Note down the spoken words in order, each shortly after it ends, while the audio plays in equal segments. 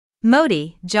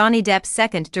Modi, Johnny Depp's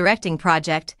second directing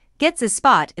project, gets a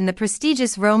spot in the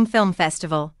prestigious Rome Film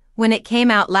Festival. When it came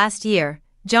out last year,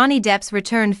 Johnny Depp's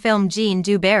return film Jean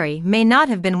du Barry may not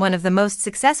have been one of the most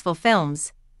successful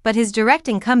films, but his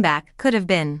directing comeback could have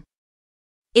been.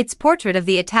 Its portrait of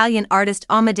the Italian artist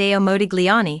Amedeo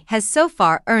Modigliani has so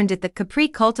far earned it the Capri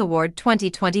Cult Award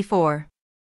 2024.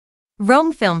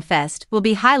 Rome Film Fest will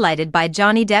be highlighted by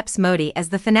Johnny Depp's Modi as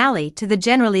the finale to the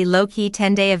generally low-key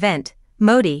 10-day event.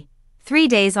 Modi, 3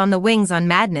 days on the wings on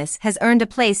madness, has earned a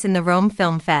place in the Rome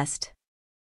Film Fest.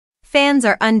 Fans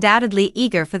are undoubtedly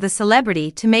eager for the celebrity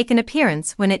to make an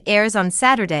appearance when it airs on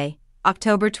Saturday,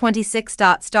 October 26.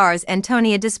 Stars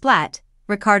Antonia Desplat,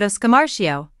 Riccardo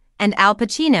Scamarcio, and Al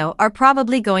Pacino are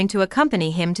probably going to accompany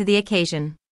him to the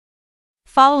occasion.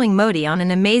 Following Modi on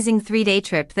an amazing 3-day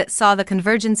trip that saw the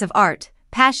convergence of art,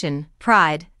 passion,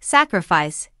 pride,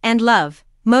 sacrifice, and love,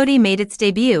 Modi made its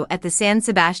debut at the San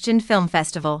Sebastian Film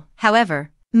Festival.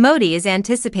 However, Modi is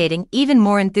anticipating even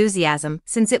more enthusiasm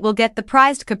since it will get the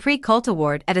prized Capri Cult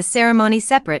Award at a ceremony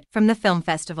separate from the film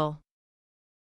festival.